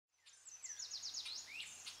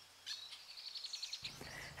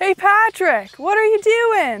Hey Patrick, what are you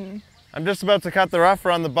doing? I'm just about to cut the rougher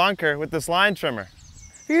on the bunker with this line trimmer.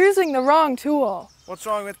 You're using the wrong tool. What's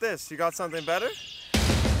wrong with this? You got something better?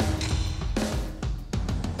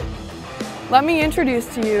 Let me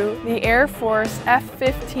introduce to you the Air Force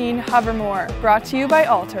F-15 Hover Mower, brought to you by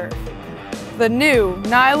Alter. The new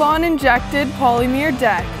Nylon Injected Polymer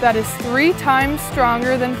deck that is 3 times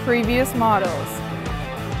stronger than previous models.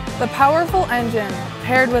 The powerful engine,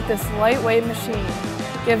 paired with this lightweight machine,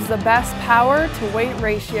 gives the best power to weight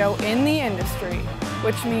ratio in the industry,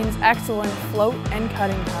 which means excellent float and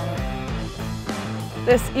cutting power.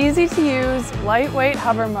 This easy-to-use, lightweight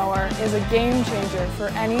hover mower is a game changer for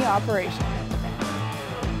any operation.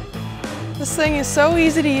 This thing is so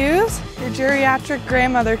easy to use, your geriatric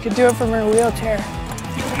grandmother could do it from her wheelchair.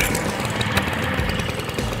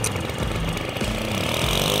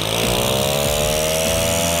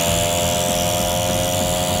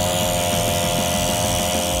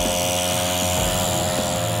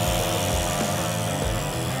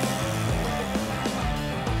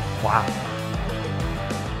 Wow.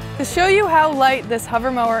 To show you how light this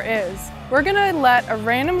hover mower is, we're gonna let a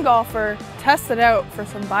random golfer test it out for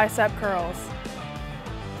some bicep curls.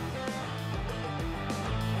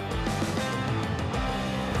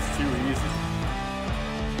 It's too easy.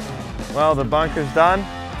 Well, the bunker's done.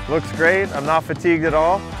 Looks great. I'm not fatigued at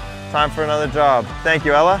all. Time for another job. Thank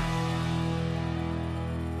you, Ella.